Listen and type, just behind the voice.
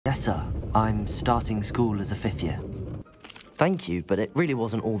Yes, sir. I'm starting school as a 5th year. Thank you, but it really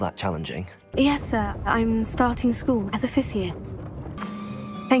wasn't all that challenging. Yes, sir. I'm starting school as a 5th year.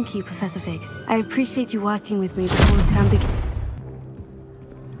 Thank you, Professor Fig. I appreciate you working with me before the term begins.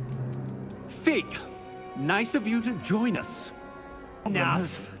 Fig, nice of you to join us.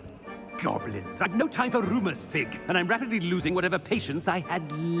 Enough. Goblins. I've no time for rumors, Fig, and I'm rapidly losing whatever patience I had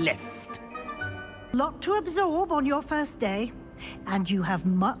left. Lot to absorb on your first day, and you have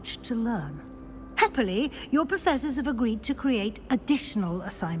much to learn. Happily, your professors have agreed to create additional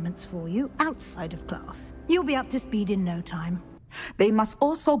assignments for you outside of class. You'll be up to speed in no time. They must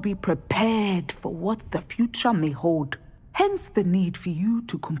also be prepared for what the future may hold. Hence the need for you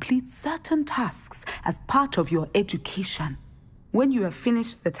to complete certain tasks as part of your education. When you have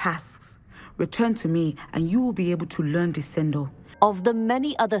finished the tasks, return to me and you will be able to learn Descendo. Of the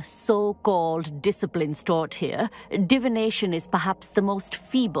many other so-called disciplines taught here, divination is perhaps the most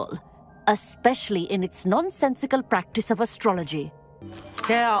feeble, especially in its nonsensical practice of astrology.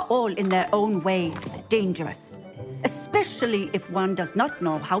 They are all in their own way dangerous, especially if one does not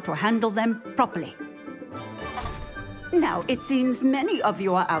know how to handle them properly. Now, it seems many of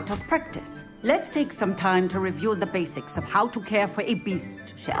you are out of practice. Let's take some time to review the basics of how to care for a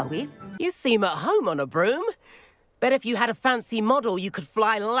beast, shall we? You seem at home on a broom. Bet if you had a fancy model, you could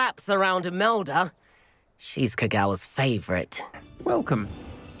fly laps around Imelda. She's Kagawa's favorite. Welcome.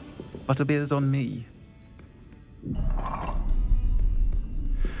 Butterbeer's on me.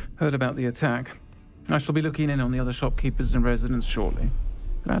 Heard about the attack. I shall be looking in on the other shopkeepers and residents shortly.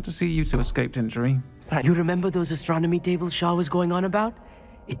 Glad to see you two escaped injury. You remember those astronomy tables Shaw was going on about?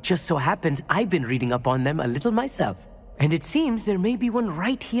 It just so happens I've been reading up on them a little myself. And it seems there may be one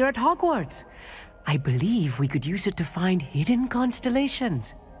right here at Hogwarts. I believe we could use it to find hidden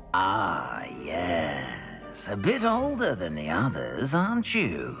constellations. Ah, yes. A bit older than the others, aren't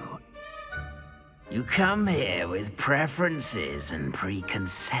you? You come here with preferences and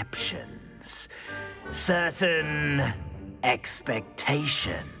preconceptions. Certain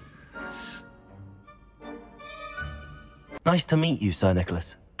expectations. Nice to meet you, Sir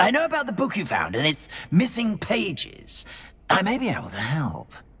Nicholas. I know about the book you found and its missing pages. I may be able to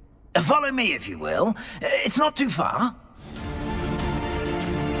help. Follow me, if you will. It's not too far.